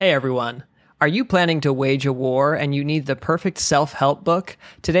Hey everyone. Are you planning to wage a war and you need the perfect self-help book?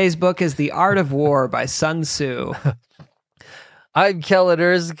 Today's book is The Art of War by Sun Tzu. I'm Kellen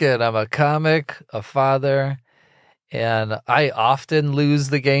Erskine. I'm a comic, a father, and I often lose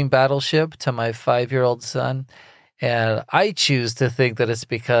the game Battleship to my 5-year-old son. And I choose to think that it's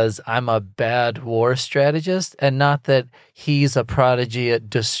because I'm a bad war strategist and not that he's a prodigy at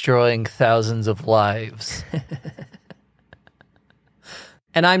destroying thousands of lives.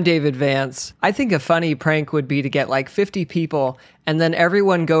 And I'm David Vance. I think a funny prank would be to get like 50 people and then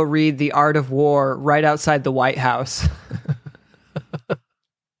everyone go read The Art of War right outside the White House.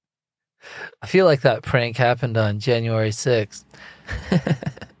 I feel like that prank happened on January 6th.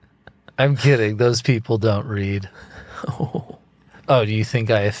 I'm kidding. Those people don't read. Oh, do you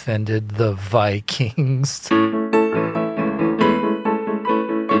think I offended the Vikings?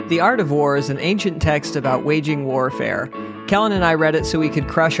 The Art of War is an ancient text about waging warfare. Kellen and I read it so we could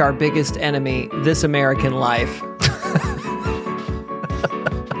crush our biggest enemy, this American life.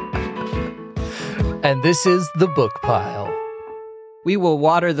 And this is the book pile. We will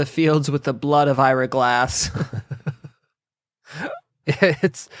water the fields with the blood of Ira Glass.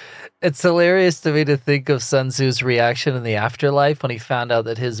 It's hilarious to me to think of Sun Tzu's reaction in the afterlife when he found out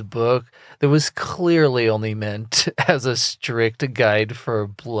that his book that was clearly only meant as a strict guide for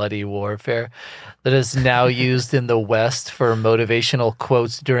bloody warfare that is now used in the West for motivational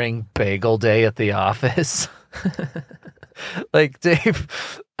quotes during Bagel Day at the office. Like,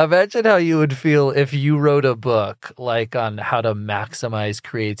 Dave, imagine how you would feel if you wrote a book like on how to maximize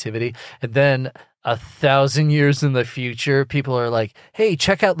creativity, and then 1,000 years in the future, people are like, hey,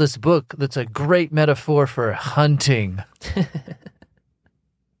 check out this book that's a great metaphor for hunting.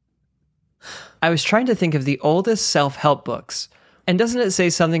 I was trying to think of the oldest self-help books. And doesn't it say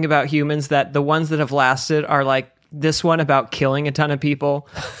something about humans that the ones that have lasted are like this one about killing a ton of people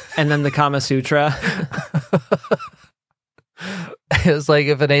and then the Kama Sutra? It's like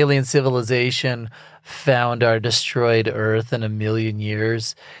if an alien civilization found our destroyed Earth in 1,000,000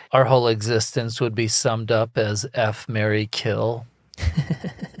 years, our whole existence would be summed up as F, marry, kill.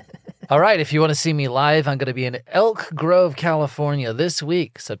 All right, if you want to see me live, I'm going to be in Elk Grove, California this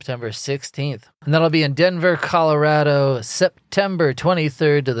week, September 16th. And then I'll be in Denver, Colorado, September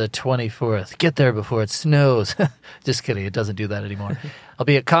 23rd to the 24th. Get there before it snows. Just kidding, it doesn't do that anymore. I'll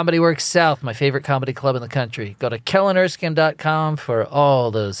be at Comedy Works South, my favorite comedy club in the country. Go to kellenerskine.com for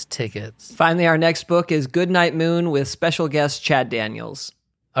all those tickets. Finally, our next book is Goodnight Moon with special guest Chad Daniels.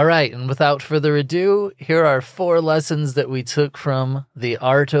 All right, and without further ado, here are 4 lessons that we took from The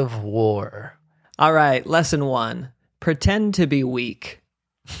Art of War. All right, lesson 1, pretend to be weak.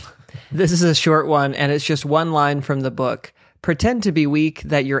 This is a short one, and it's just one line from the book. Pretend to be weak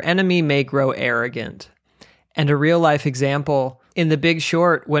that your enemy may grow arrogant. And a real-life example, in The Big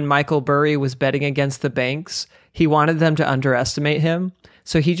Short, when Michael Burry was betting against the banks, he wanted them to underestimate him.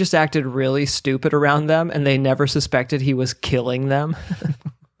 So he just acted really stupid around them, and they never suspected he was killing them.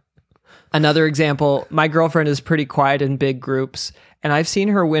 Another example, my girlfriend is pretty quiet in big groups, and I've seen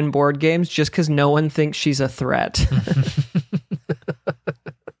her win board games just because no one thinks she's a threat.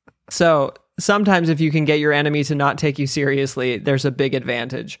 So sometimes if you can get your enemy to not take you seriously, there's a big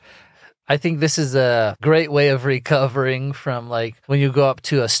advantage. I think this is a great way of recovering from, like, when you go up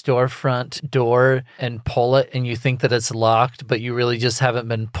to a storefront door and pull it and you think that it's locked, but you really just haven't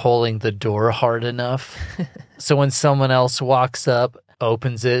been pulling the door hard enough. So when someone else walks up,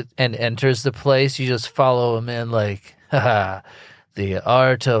 opens it, and enters the place, you just follow them in like, haha, the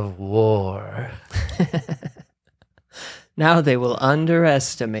art of war. Now they will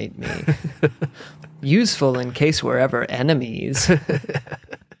underestimate me. Useful in case we're ever enemies.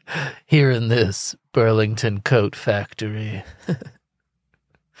 Here in this Burlington coat factory.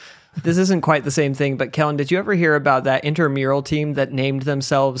 This isn't quite the same thing, but Kellen, did you ever hear about that intramural team that named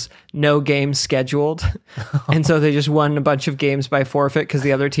themselves No Games Scheduled? And so they just won a bunch of games by forfeit because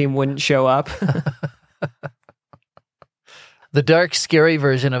the other team wouldn't show up? The dark, scary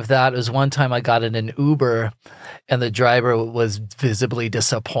version of that was one time I got in an Uber and the driver was visibly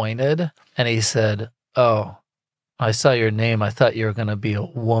disappointed. And he said, "Oh, I saw your name. I thought you were going to be a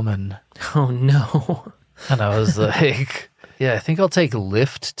woman." Oh, no. And I was like, yeah, I think I'll take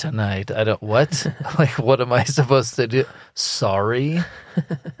Lyft tonight. I don't, what? Like, what am I supposed to do? Sorry.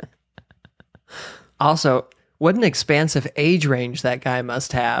 Also, what an expansive age range that guy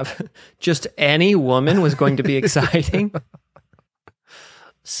must have. Just any woman was going to be exciting.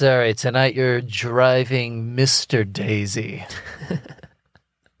 Sorry, tonight you're driving Mr. Daisy.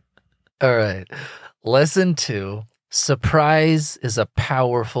 All right. Lesson 2, surprise is a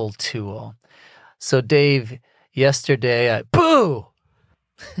powerful tool. So, Dave, yesterday, boo!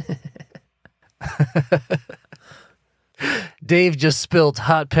 Dave just spilled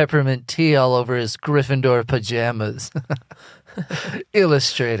hot peppermint tea all over his Gryffindor pajamas,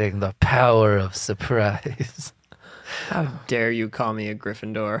 illustrating the power of surprise. How dare you call me a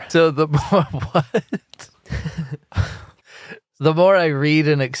Gryffindor? So the more what? The more I read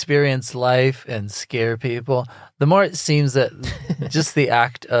and experience life and scare people, the more it seems that just the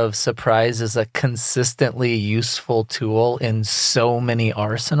act of surprise is a consistently useful tool in so many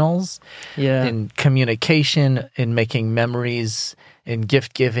arsenals. Yeah. In communication, in making memories, in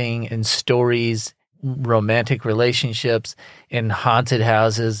gift giving, in stories, romantic relationships, in haunted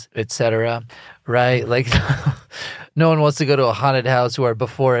houses, etc. Right? Like, no one wants to go to a haunted house where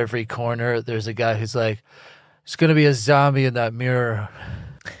before every corner there's a guy who's like, "There's going to be a zombie in that mirror."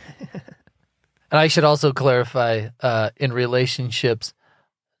 And I should also clarify, in relationships,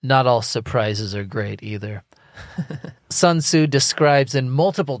 not all surprises are great either. Sun Tzu describes in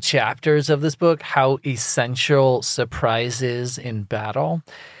multiple chapters of this book how essential surprise is in battle.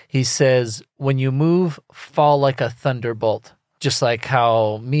 He says, when you move, fall like a thunderbolt. Just like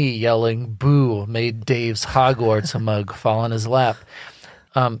how me yelling "boo" made Dave's Hogwarts mug fall on his lap.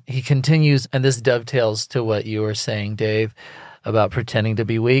 He continues, and this dovetails to what you were saying, Dave, about pretending to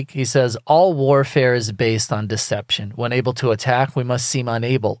be weak. He says, all warfare is based on deception. When able to attack, we must seem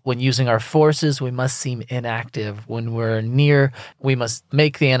unable. When using our forces, we must seem inactive. When we're near, we must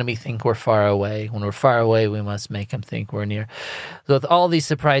make the enemy think we're far away. When we're far away, we must make him think we're near. So with all these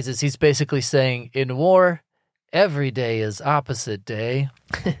surprises, he's basically saying, in war, every day is opposite day.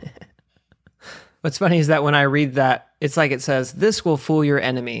 What's funny is that when I read that, it's like it says, this will fool your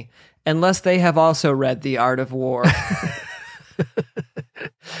enemy, unless they have also read The Art of War.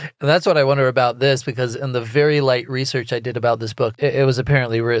 And that's what I wonder about this, because in the very light research I did about this book, it was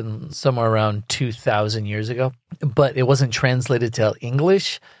apparently written somewhere around 2,000 years ago, but it wasn't translated to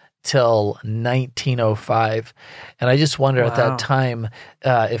English till 1905. And I just wonder at that time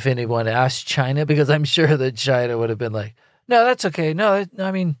if anyone asked China, because I'm sure that China would have been like, no, that's okay. No,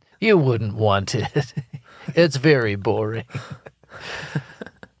 I mean, you wouldn't want it. It's very boring.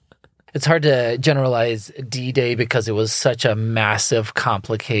 It's hard to generalize D-Day because it was such a massive,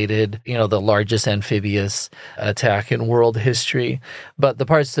 complicated, the largest amphibious attack in world history. But the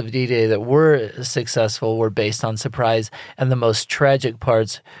parts of D-Day that were successful were based on surprise, and the most tragic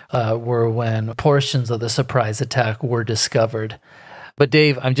parts were when portions of the surprise attack were discovered. But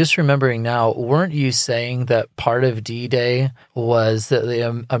Dave, I'm just remembering now, weren't you saying that part of D-Day was that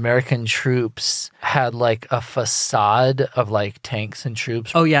the American troops had like a facade of like tanks and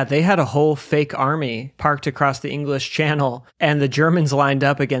troops? Oh yeah, they had a whole fake army parked across the English Channel, and the Germans lined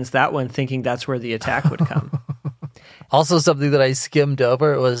up against that one thinking that's where the attack would come. Also, something that I skimmed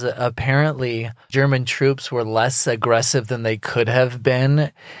over was apparently German troops were less aggressive than they could have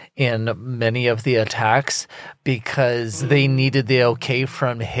been in many of the attacks because they needed the okay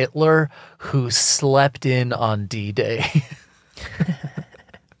from Hitler, who slept in on D-Day.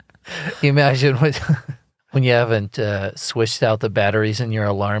 Imagine when you haven't switched out the batteries in your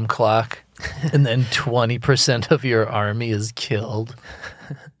alarm clock and then 20% of your army is killed.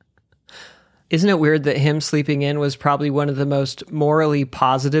 Isn't it weird that him sleeping in was probably one of the most morally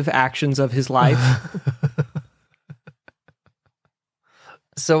positive actions of his life?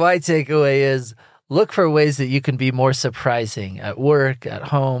 So my takeaway is look for ways that you can be more surprising at work, at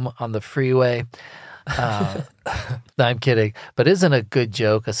home, on the freeway. No, I'm kidding. But isn't a good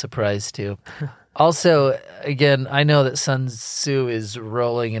joke a surprise too? Also, again, I know that Sun Tzu is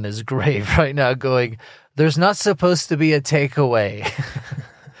rolling in his grave right now going, there's not supposed to be a takeaway.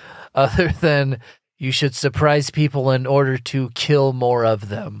 Other than you should surprise people in order to kill more of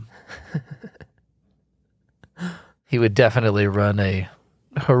them. He would definitely run a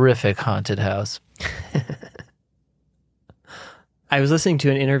horrific haunted house. I was listening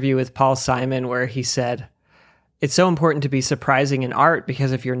to an interview with Paul Simon where he said, it's so important to be surprising in art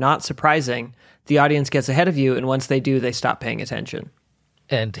because if you're not surprising, the audience gets ahead of you, and once they do, they stop paying attention.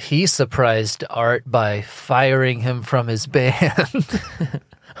 And he surprised Art by firing him from his band.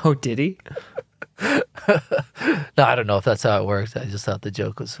 Oh, did he? No, I don't know if that's how it worked. I just thought the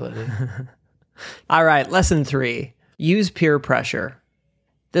joke was funny. All right, lesson 3. Use peer pressure.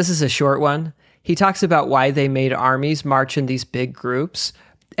 This is a short one. He talks about why they made armies march in these big groups,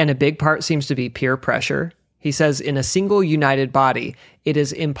 and a big part seems to be peer pressure. He says, in a single united body, it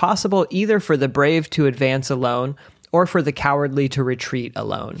is impossible either for the brave to advance alone or for the cowardly to retreat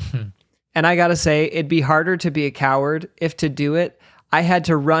alone. And I gotta say, it'd be harder to be a coward if to do it, I had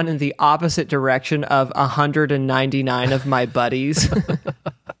to run in the opposite direction of 199 of my buddies.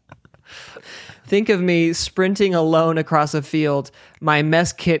 Think of me sprinting alone across a field, my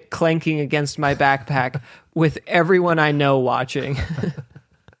mess kit clanking against my backpack, with everyone I know watching.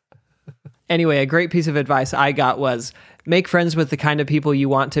 Anyway, a great piece of advice I got was make friends with the kind of people you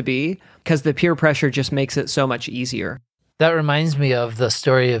want to be, because the peer pressure just makes it so much easier. That reminds me of the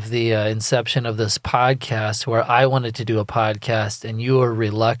story of the inception of this podcast, where I wanted to do a podcast and you were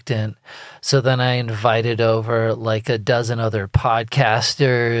reluctant. So then I invited over like a dozen other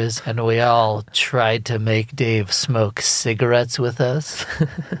podcasters and we all tried to make Dave smoke cigarettes with us.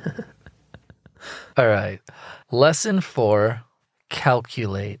 All right. Lesson 4,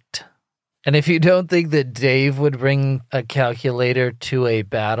 calculate. And if you don't think that Dave would bring a calculator to a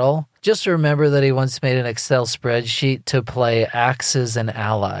battle, just remember that he once made an Excel spreadsheet to play Axes and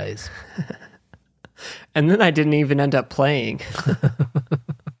Allies. And then I didn't even end up playing.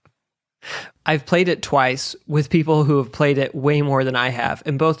 I've played it twice with people who have played it way more than I have.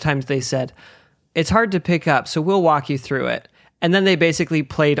 And both times they said, it's hard to pick up, so we'll walk you through it. And then they basically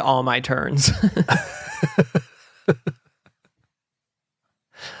played all my turns.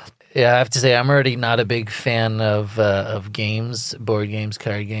 Yeah, I have to say I'm already not a big fan of games, board games,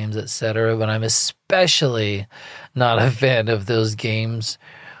 card games, etc. But I'm especially not a fan of those games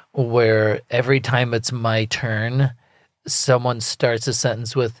where every time it's my turn, someone starts a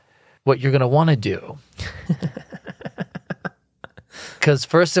sentence with what you're going to want to do. Because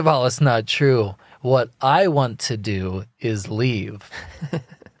first of all, it's not true. What I want to do is leave.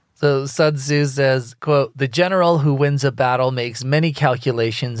 So Sun Tzu says, quote, "The general who wins a battle makes many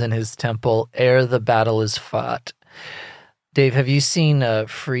calculations in his temple ere the battle is fought." Dave, have you seen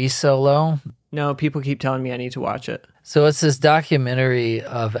Free Solo? No, people keep telling me I need to watch it. So it's this documentary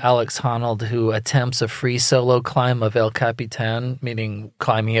of Alex Honnold who attempts a free solo climb of El Capitan, meaning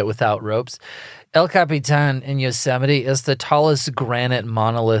climbing it without ropes. El Capitan in Yosemite is the tallest granite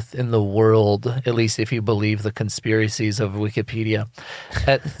monolith in the world, at least if you believe the conspiracies of Wikipedia.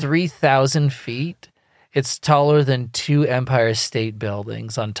 At 3,000 feet, it's taller than 2 Empire State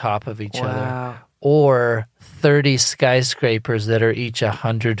Buildings on top of each other, or 30 skyscrapers that are each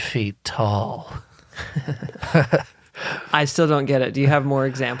 100 feet tall. I still don't get it. Do you have more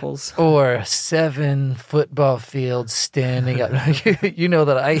examples? Or 7 football fields standing up. You know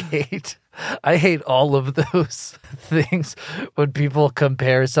that I hate all of those things when people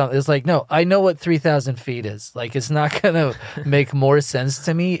compare something. It's like, no, I know what 3,000 feet is. Like, it's not going to make more sense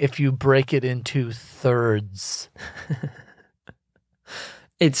to me if you break it into thirds.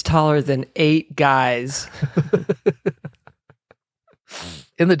 It's taller than 8 guys.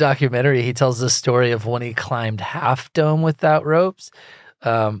 In the documentary, he tells the story of when he climbed Half Dome without ropes.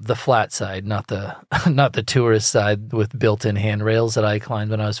 The flat side, not the tourist side with built-in handrails that I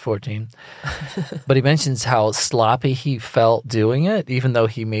climbed when I was 14. But he mentions how sloppy he felt doing it, even though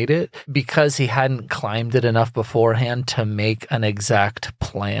he made it, because he hadn't climbed it enough beforehand to make an exact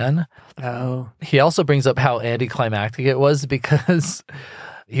plan. Oh. He also brings up how anticlimactic it was because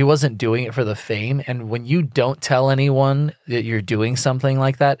he wasn't doing it for the fame. And when you don't tell anyone that you're doing something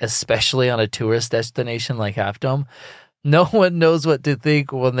like that, especially on a tourist destination like Half Dome, no one knows what to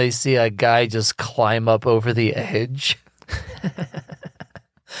think when they see a guy just climb up over the edge.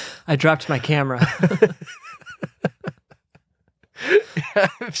 I dropped my camera. Yeah,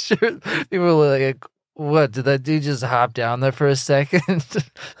 I'm sure people were like, what, did that dude just hop down there for a second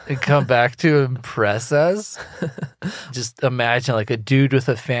and come back to impress us? Just imagine like a dude with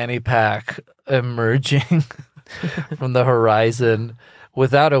a fanny pack emerging from the horizon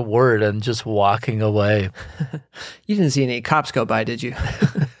without a word and just walking away. You didn't see any cops go by, did you?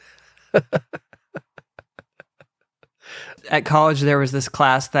 At college, there was this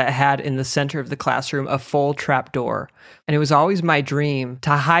class that had in the center of the classroom a full trap door. And it was always my dream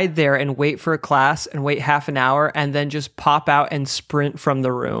to hide there and wait for a class and wait half an hour and then just pop out and sprint from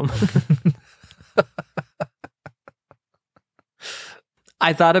the room.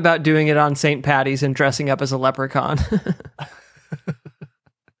 I thought about doing it on St. Patty's and dressing up as a leprechaun.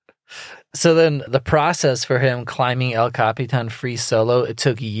 So then the process for him climbing El Capitan free solo, it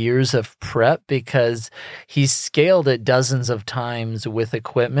took years of prep because he scaled it dozens of times with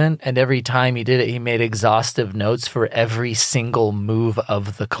equipment. And every time he did it, he made exhaustive notes for every single move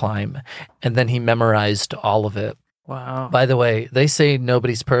of the climb. And then he memorized all of it. Wow. By the way, they say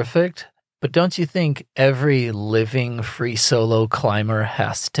nobody's perfect, but don't you think every living free solo climber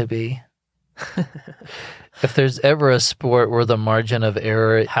has to be? If there's ever a sport where the margin of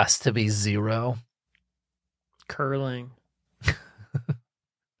error has to be 0. Curling.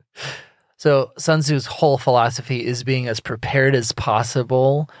 So Sun Tzu's whole philosophy is being as prepared as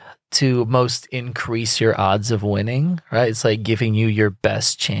possible to most increase your odds of winning, right? It's like giving you your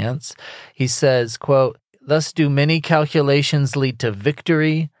best chance. He says, quote, "Thus do many calculations lead to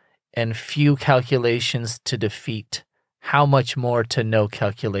victory and few calculations to defeat. How much more to no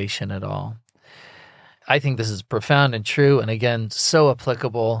calculation at all?" I think this is profound and true, and again, so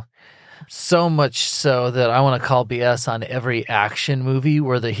applicable. So much so that I want to call BS on every action movie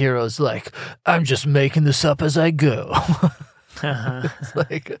where the hero's like, "I'm just making this up as I go." It's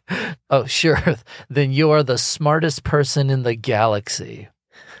like, oh, sure, then you are the smartest person in the galaxy.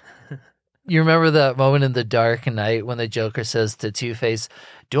 You remember that moment in The Dark Knight when the Joker says to Two-Face,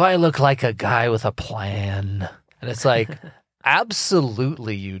 "Do I look like a guy with a plan?" And it's like,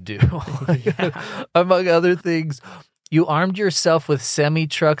 absolutely you do. Among other things, you armed yourself with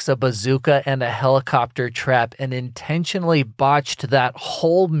semi-trucks, a bazooka, and a helicopter trap and intentionally botched that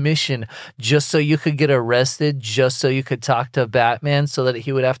whole mission just so you could get arrested, just so you could talk to Batman, so that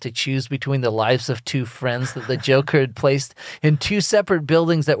he would have to choose between the lives of two friends that the Joker had placed in two separate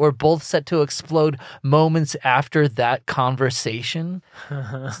buildings that were both set to explode moments after that conversation.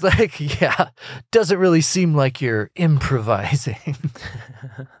 It's like, yeah, doesn't really seem like you're improvising.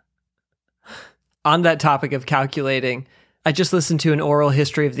 On that topic of calculating, I just listened to an oral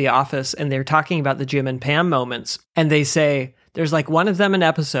history of The Office, and they're talking about the Jim and Pam moments. And they say there's like one of them an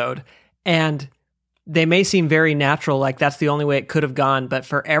episode, and they may seem very natural, like that's the only way it could have gone. But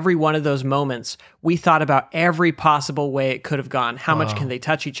for every one of those moments, we thought about every possible way it could have gone. How much can they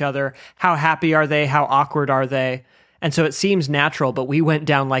touch each other? How happy are they? How awkward are they? And so it seems natural, but we went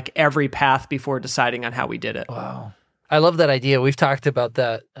down like every path before deciding on how we did it. Wow. I love that idea. We've talked about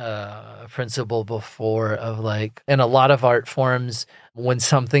that principle before of like, in a lot of art forms, when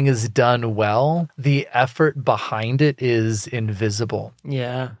something is done well, the effort behind it is invisible.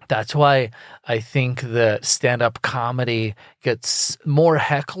 Yeah. That's why I think that stand-up comedy gets more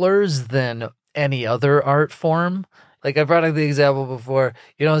hecklers than any other art form. Like I brought up the example before,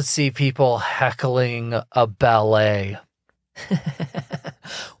 you don't see people heckling a ballet.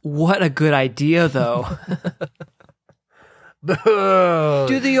 What a good idea, though.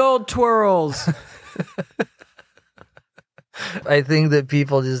 Do the old twirls. I think that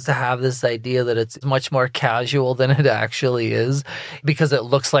people just have this idea that it's much more casual than it actually is, because it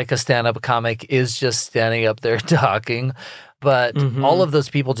looks like a stand-up comic is just standing up there talking. But all of those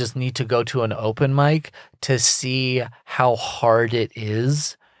people just need to go to an open mic to see how hard it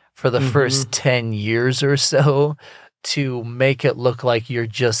is for the first 10 years or so to make it look like you're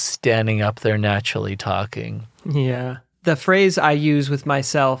just standing up there naturally talking. Yeah. The phrase I use with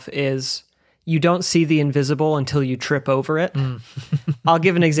myself is, you don't see the invisible until you trip over it. I'll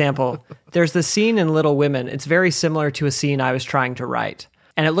give an example. There's the scene in Little Women. It's very similar to a scene I was trying to write.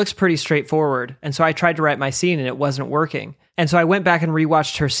 And it looks pretty straightforward. And so I tried to write my scene and it wasn't working. And so I went back and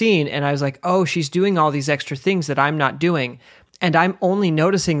rewatched her scene and I was like, oh, she's doing all these extra things that I'm not doing. And I'm only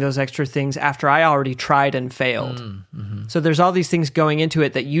noticing those extra things after I already tried and failed. So there's all these things going into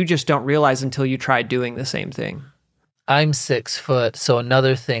it that you just don't realize until you try doing the same thing. I'm 6 foot, so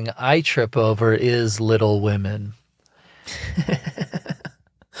another thing I trip over is Little Women.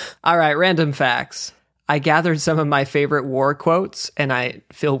 All right, random facts. I gathered some of my favorite war quotes, and I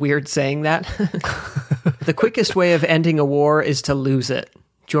feel weird saying that. The quickest way of ending a war is to lose it.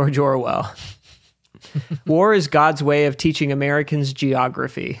 George Orwell. War is God's way of teaching Americans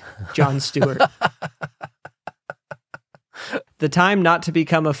geography. Jon Stewart. The time not to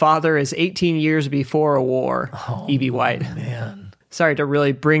become a father is 18 years before a war. E.B. White. Man. Sorry to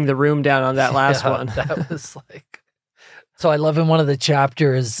really bring the room down on that last one. That was like... So I love in one of the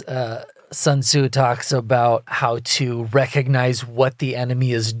chapters, Sun Tzu talks about how to recognize what the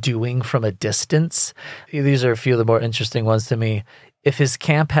enemy is doing from a distance. These are a few of the more interesting ones to me. If his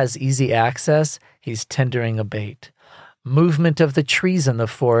camp has easy access, he's tendering a bait. Movement of the trees in the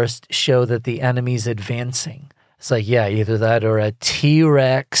forest show that the enemy's advancing. It's like, yeah, either that or a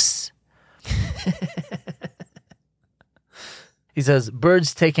T-Rex. He says,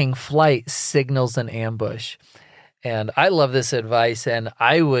 birds taking flight signals an ambush. And I love this advice, and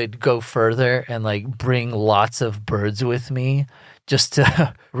I would go further and like bring lots of birds with me just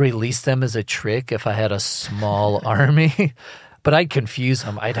to release them as a trick if I had a small army. But I'd confuse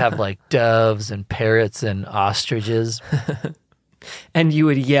them. I'd have like doves and parrots and ostriches. And you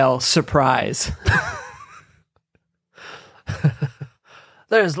would yell, surprise.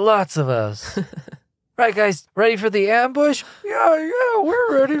 There's lots of us. Right, guys, ready for the ambush? Yeah,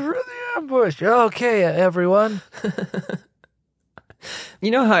 we're ready for the ambush. Okay, everyone.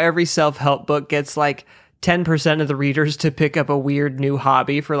 You know how every self-help book gets like 10% of the readers to pick up a weird new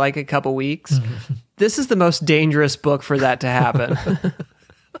hobby for like a couple weeks? This is the most dangerous book for that to happen.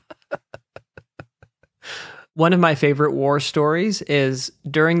 One of my favorite war stories is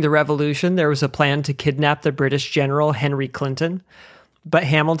during the Revolution, there was a plan to kidnap the British general Henry Clinton, but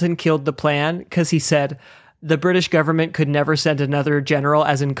Hamilton killed the plan because he said the British government could never send another general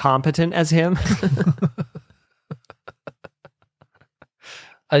as incompetent as him.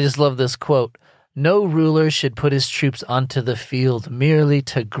 I just love this quote. No ruler should put his troops onto the field merely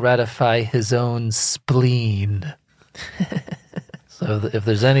to gratify his own spleen. So if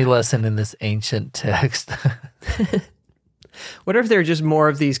there's any lesson in this ancient text. What if there are just more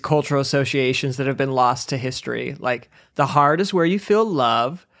of these cultural associations that have been lost to history? Like, the heart is where you feel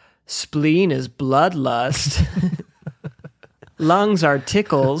love, spleen is bloodlust, lungs are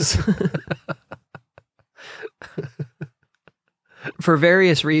tickles. For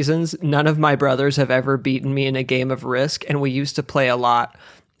various reasons, none of my brothers have ever beaten me in a game of Risk, and we used to play a lot.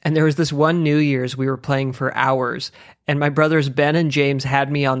 And there was this one New Year's we were playing for hours, and my brothers Ben and James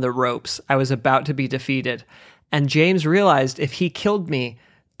had me on the ropes. I was about to be defeated. And James realized if he killed me,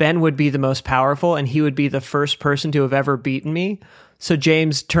 Ben would be the most powerful, and he would be the first person to have ever beaten me. So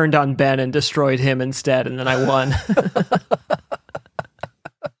James turned on Ben and destroyed him instead, and then I won.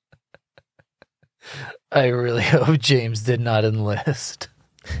 I really hope James did not enlist.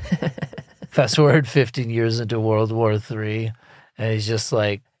 Fast forward 15 years into World War III, and he's just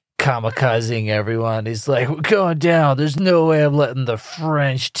like kamikazing everyone. He's like, we're going down. There's no way I'm letting the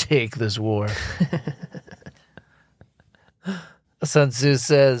French take this war. Sun Tzu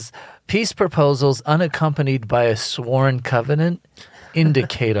says, peace proposals unaccompanied by a sworn covenant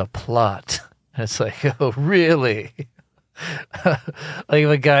indicate a plot. And it's like, oh, really? Like if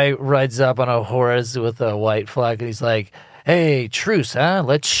a guy rides up on a horse with a white flag and he's like, hey, truce, huh?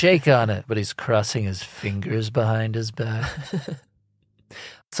 Let's shake on it. But he's crossing his fingers behind his back.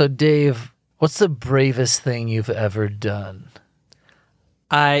 So, Dave, what's the bravest thing you've ever done?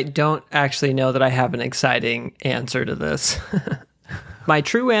 I don't actually know that I have an exciting answer to this. My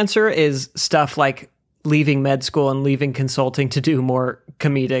true answer is stuff like leaving med school and leaving consulting to do more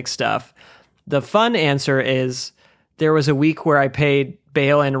comedic stuff. The fun answer is there was a week where I paid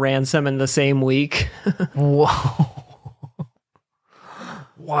bail and ransom in the same week. Whoa.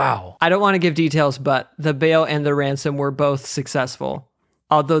 Wow. I don't want to give details, but the bail and the ransom were both successful.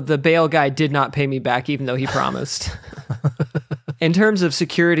 Although the bail guy did not pay me back, even though he promised. In terms of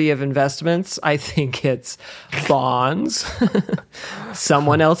security of investments, I think it's bonds,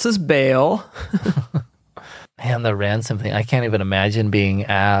 someone else's bail. Man, the ransom thing. I can't even imagine being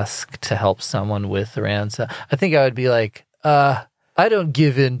asked to help someone with ransom. I think I would be like, I don't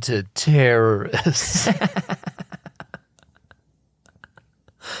give in to terrorists.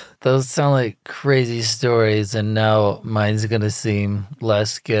 Those sound like crazy stories, and now mine's going to seem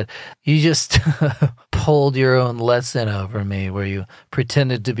less good. You just pulled your own lesson over me where you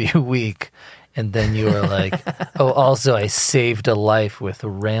pretended to be weak, and then you were like, oh, also I saved a life with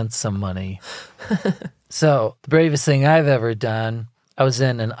ransom money. So the bravest thing I've ever done, I was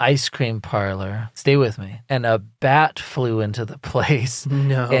in an ice cream parlor. Stay with me. And a bat flew into the place.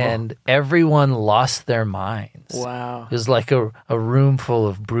 No. And everyone lost their minds. Wow. It was like a room full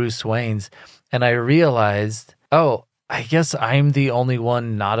of Bruce Waynes. And I realized, oh, I guess I'm the only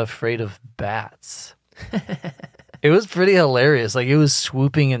one not afraid of bats. It was pretty hilarious. Like, it was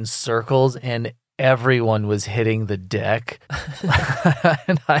swooping in circles and everyone was hitting the deck.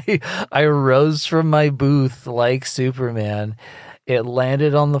 And I rose from my booth like Superman. It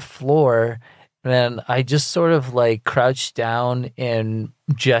landed on the floor, and I just sort of like crouched down and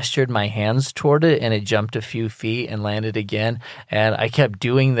gestured my hands toward it, and it jumped a few feet and landed again. And I kept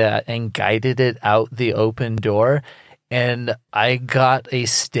doing that and guided it out the open door, and I got a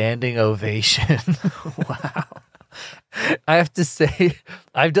standing ovation. Wow. I have to say,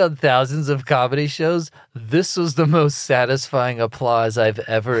 I've done thousands of comedy shows. This was the most satisfying applause I've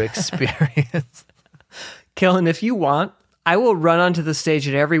ever experienced. Kellen, if you want, I will run onto the stage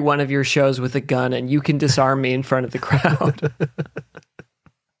at every one of your shows with a gun, and you can disarm me in front of the crowd.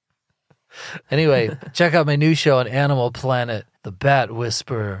 Anyway, check out my new show on Animal Planet, The Bat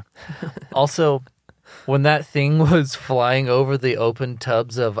Whisperer. Also, when that thing was flying over the open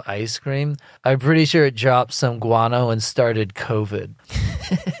tubs of ice cream, I'm pretty sure it dropped some guano and started COVID.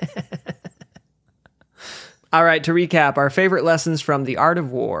 All right, to recap, our favorite lessons from The Art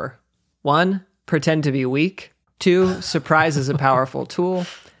of War. 1, pretend to be weak. 2, surprise is a powerful tool.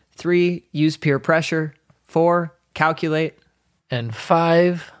 3, use peer pressure. 4, calculate. And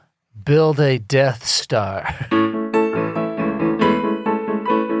 5, build a Death Star.